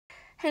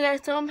Hey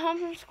guys, so I'm home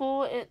from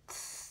school.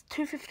 It's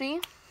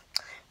 2:50.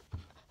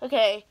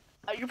 Okay,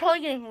 you're probably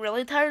getting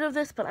really tired of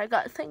this, but I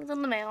got things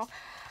in the mail.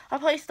 I'll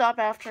probably stop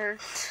after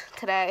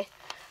today.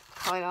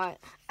 Probably not.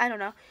 I don't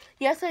know.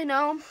 Yes, I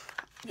know.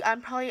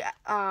 I'm probably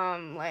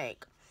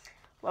like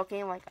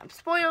looking like I'm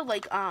spoiled.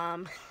 Like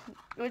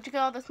where'd you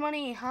get all this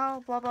money?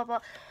 How? Blah blah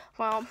blah.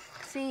 Well,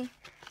 see,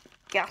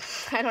 yeah,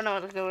 I don't know how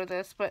to go with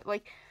this, but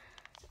like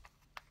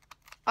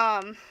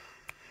where'd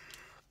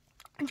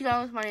you get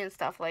all this money and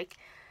stuff like.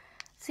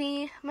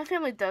 See, my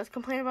family does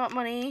complain about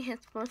money.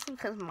 It's mostly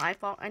because of my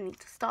fault. I need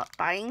to stop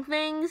buying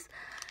things.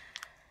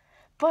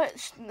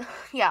 But,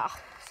 yeah.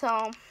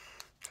 So,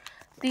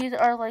 these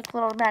are like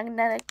little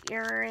magnetic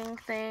earring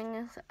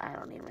things. I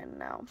don't even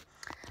know.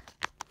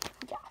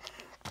 Yeah.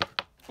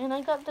 And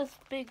I got this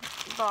big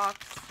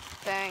box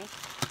thing.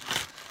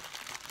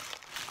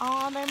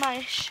 Oh, they're my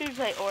shoes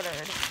I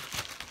ordered.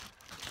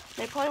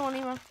 They probably won't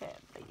even fit.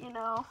 But, you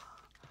know,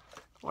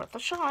 worth a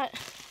shot.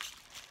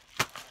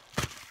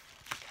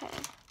 Okay.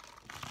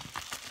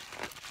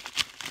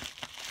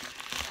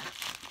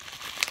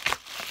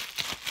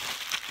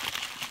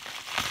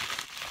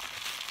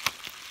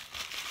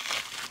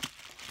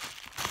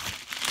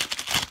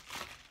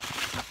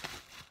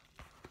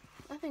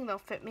 I think they'll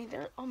fit me.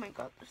 Oh my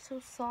god, they're so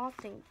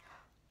soft and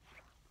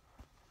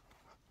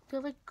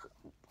they're like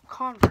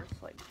Converse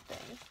like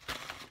things.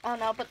 I don't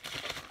know, but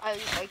I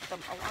like them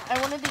a lot. I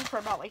wanted these for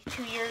about like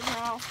 2 years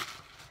now,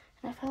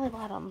 and I finally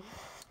bought them.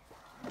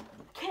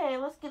 Okay,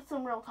 let's get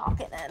some real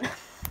talking in.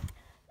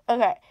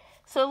 Okay,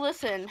 so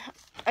listen,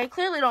 I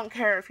clearly don't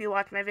care if you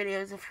watch my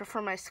videos if you're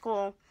from my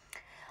school.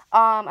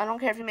 I don't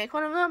care if you make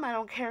one of them. I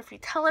don't care if you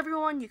tell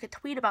everyone. You could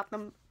tweet about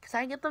them because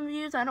I get them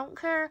views. I don't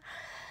care.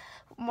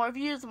 More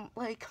views,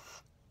 like,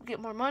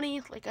 get more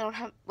money. Like, I don't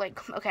have, like,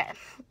 okay.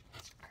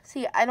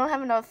 See, I don't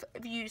have enough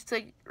views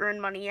to earn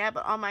money yet,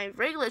 but on my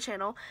regular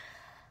channel,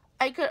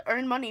 I could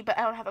earn money, but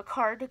I don't have a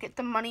card to get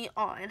the money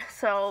on.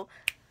 So,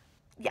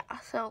 yeah.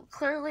 So,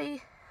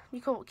 clearly, you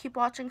can keep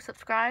watching,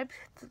 subscribe,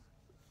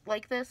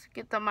 like this,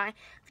 get my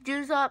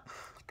views up.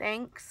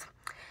 Thanks.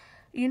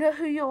 You know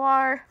who you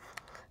are.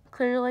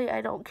 Clearly,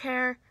 I don't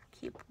care.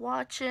 Keep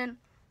watching.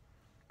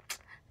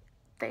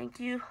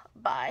 Thank you.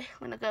 Bye.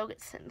 I'm gonna go get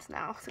Sims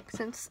now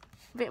since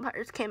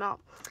Vampires came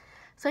out.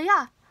 So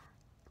yeah,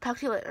 talk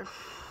to you later.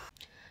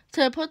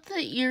 So I put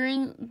the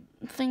earring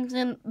things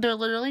in. They're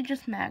literally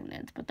just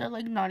magnets, but they're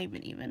like not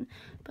even.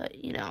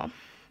 But you know,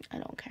 I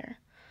don't care.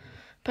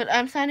 But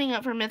I'm signing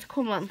up for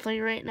Mythical Monthly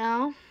right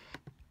now.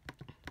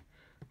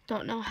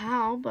 Don't know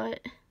how, but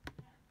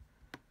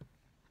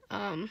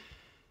oh,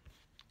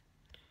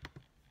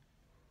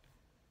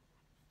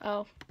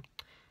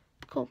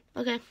 cool.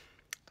 Okay.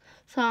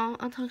 So,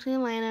 I'll talk to you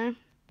later.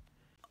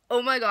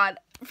 Oh my god.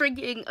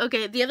 Freaking,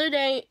 okay, the other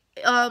day,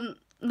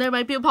 there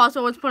might be a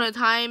possible Once Upon a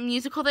Time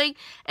musical thing,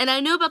 and I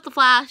knew about The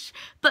Flash,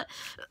 but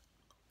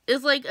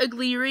it's like a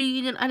Glee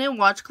reunion. I didn't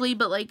watch Glee,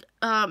 but like,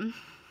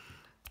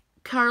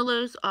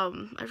 Carlos,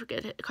 I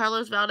forget it,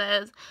 Carlos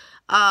Valdez,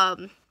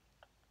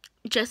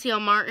 Jesse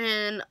L.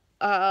 Martin,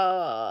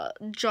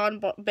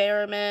 John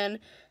Barrowman,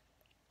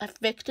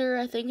 Victor,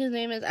 I think his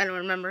name is, I don't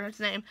remember his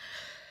name,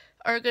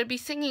 are going to be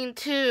singing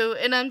too,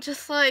 and I'm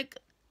just like,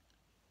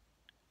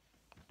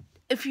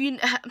 if you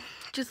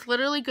just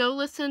literally go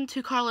listen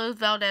to Carlos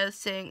Valdez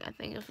sing, I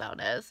think it's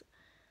Valdez,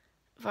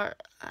 I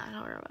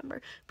don't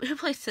remember, but who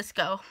plays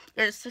Cisco,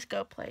 or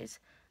Cisco plays,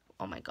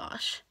 oh my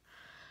gosh,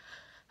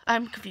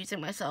 I'm confusing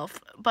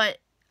myself, but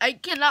I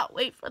cannot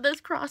wait for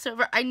this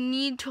crossover. I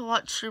need to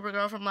watch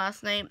Supergirl from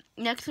last night.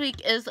 Next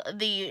week is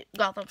the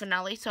Gotham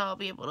finale, so I'll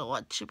be able to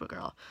watch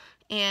Supergirl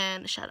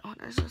and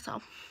Shadowhunters,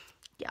 so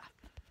yeah.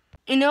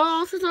 You know what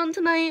else is on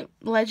tonight?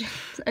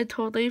 Legends. I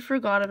totally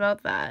forgot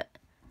about that.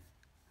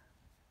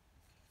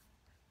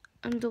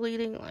 I'm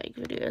deleting like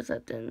videos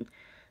that didn't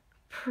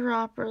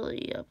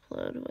properly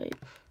upload. Wait,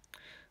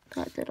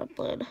 that did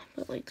upload,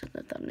 but like to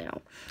the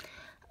thumbnail.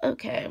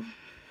 Okay.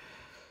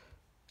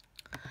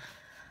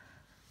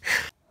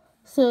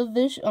 So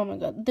this, oh my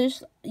god,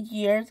 this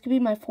year it's gonna be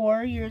my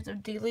 4 years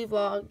of daily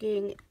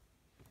vlogging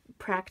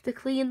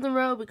practically in the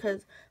row,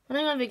 because when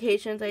I'm on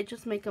vacations, I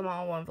just make them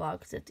all one vlog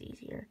because it's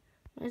easier.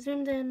 I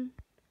zoomed in.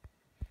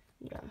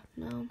 Yeah,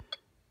 no.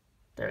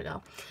 There we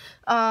go.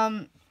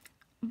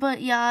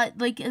 But yeah,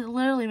 like, it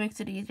literally makes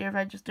it easier if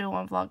I just do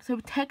one vlog. So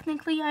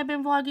technically, I've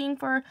been vlogging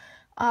for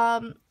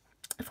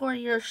 4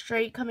 years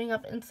straight, coming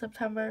up in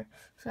September.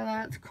 So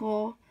that's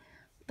cool.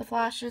 The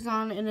Flash is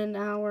on in an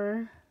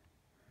hour.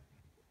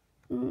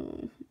 I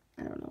don't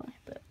know why,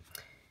 but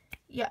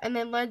yeah. And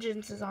then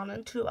Legends is on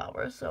in 2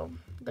 hours, so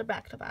they're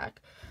back to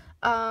back.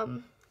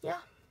 Yeah.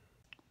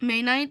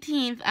 May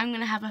 19th, I'm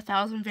gonna have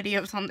 1,000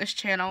 videos on this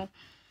channel.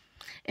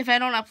 If I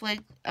don't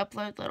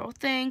upload little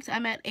things,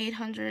 I'm at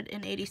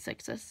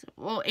 886.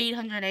 Well,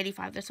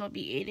 885. This will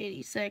be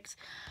 886.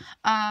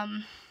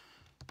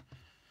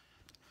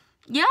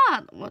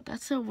 Yeah. Well,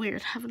 that's so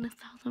weird having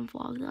 1,000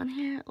 vlogs on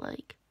here.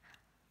 Like,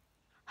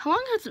 how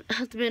long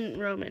has been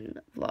Roman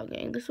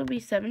vlogging? This will be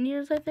 7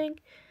 years, I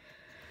think.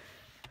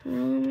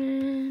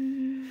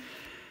 Roman.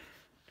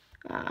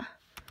 yeah.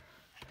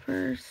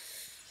 First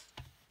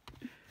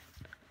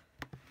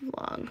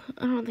vlog.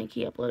 I don't think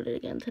he uploaded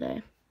again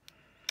today.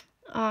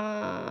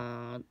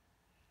 Not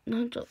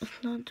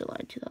July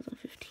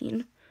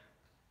 2015.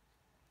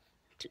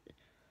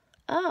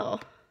 Oh.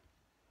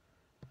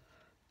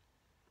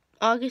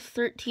 August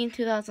 13,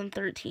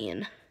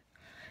 2013.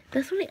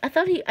 That's when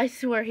I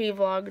swear he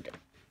was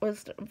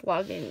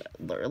vlogging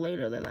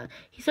later than that.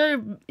 He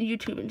started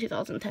YouTube in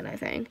 2010, I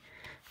think.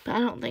 But I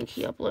don't think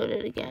he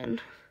uploaded again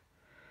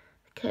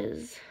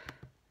because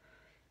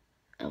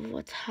of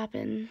what's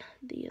happened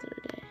the other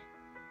day.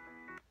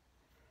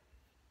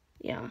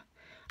 Yeah.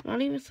 I'm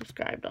not even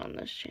subscribed on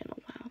this channel.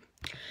 Wow.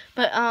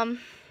 But,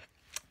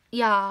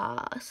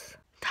 yes.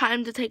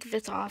 Time to take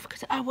this off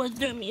because I was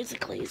doing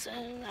musicals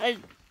and I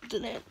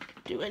didn't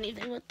do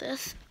anything with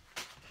this.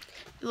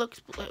 It looks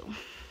blue.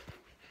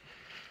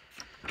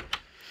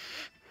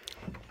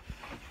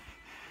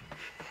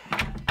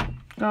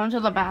 Going to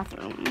the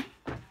bathroom.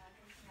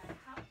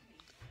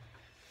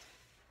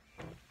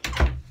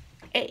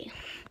 Hey.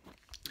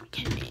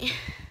 Okay.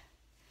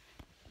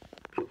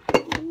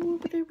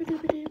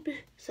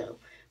 So,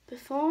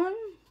 before,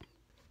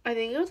 I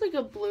think it was like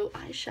a blue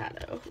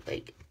eyeshadow.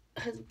 Like,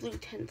 has blue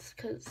tints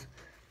because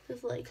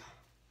it's like,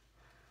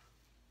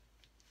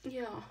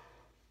 yeah.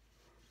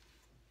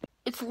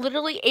 It's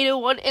literally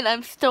 8:01 and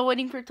I'm still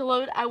waiting for it to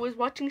load. I was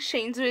watching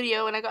Shane's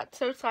video and I got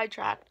so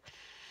sidetracked.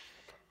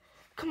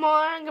 Come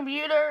on,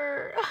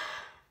 computer.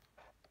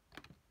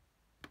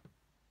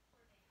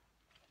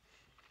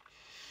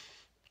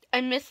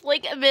 I missed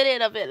like a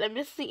minute of it. I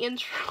missed the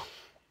intro.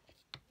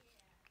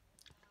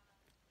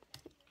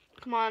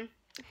 Come on.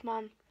 Come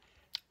on.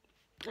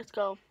 Let's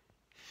go.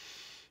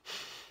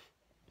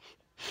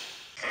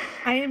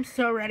 I am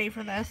so ready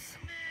for this.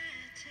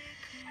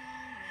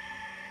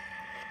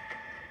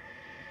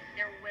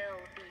 There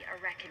will be a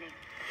reckoning.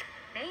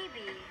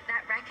 Maybe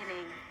that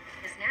reckoning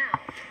is now.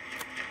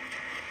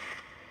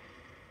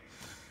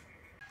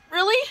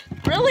 Really?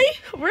 Really?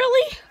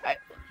 Really?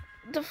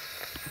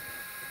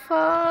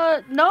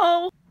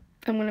 No.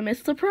 I'm gonna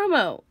miss the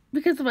promo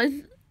because if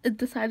I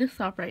decide to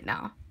stop right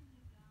now.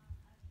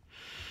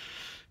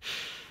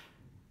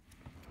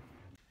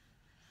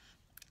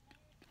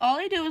 All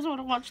I do is want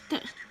to watch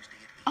the.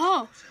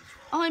 Oh,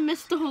 I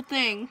missed the whole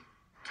thing.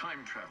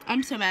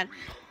 I'm so mad.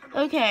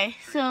 Okay,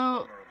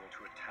 so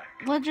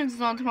Legends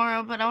is on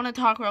tomorrow, but I want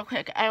to talk real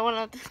quick. I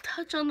want to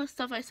touch on the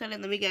stuff I said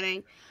in the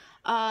beginning.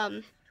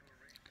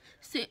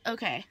 See,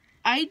 okay,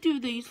 I do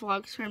these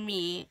vlogs for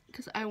me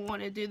because I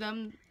want to do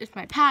them. It's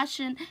my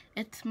passion.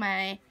 It's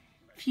my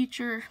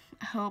future,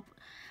 I hope.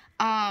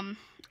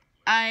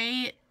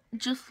 I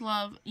just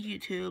love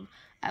YouTube.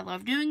 I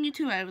love doing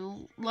YouTube. I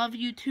love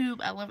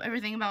YouTube. I love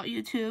everything about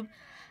YouTube.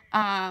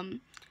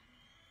 I'm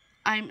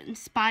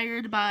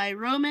inspired by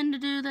Roman to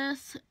do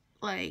this.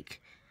 Like,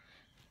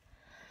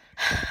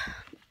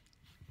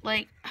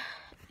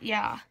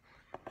 yeah.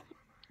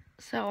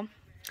 So,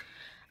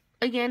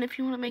 again, if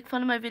you want to make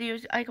fun of my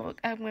videos, I'm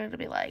going to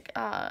be like,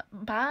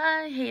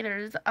 bye,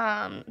 haters.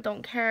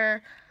 Don't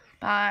care.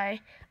 Bye.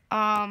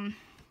 And,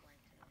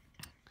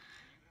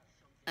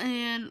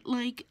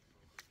 like,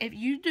 if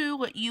you do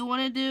what you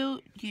want to do,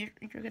 you're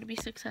going to be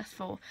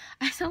successful.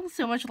 I sound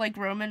so much like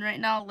Roman right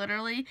now,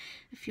 literally.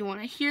 If you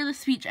want to hear the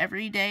speech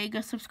every day,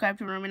 go subscribe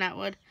to Roman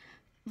Atwood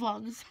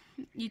Vlogs,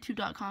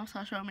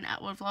 youtube.com/Roman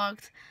Atwood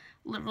Vlogs.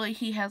 Literally,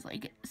 he has,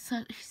 like,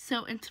 he's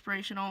so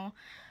inspirational.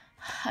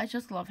 I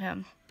just love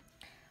him.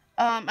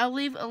 I'll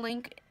leave a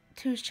link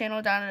to his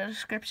channel down in the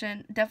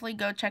description. Definitely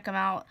go check him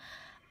out.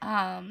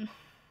 Yeah.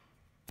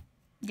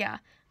 I'm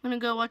going to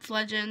go watch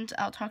Legends.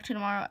 I'll talk to you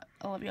tomorrow.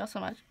 I love you all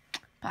so much.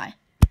 Bye.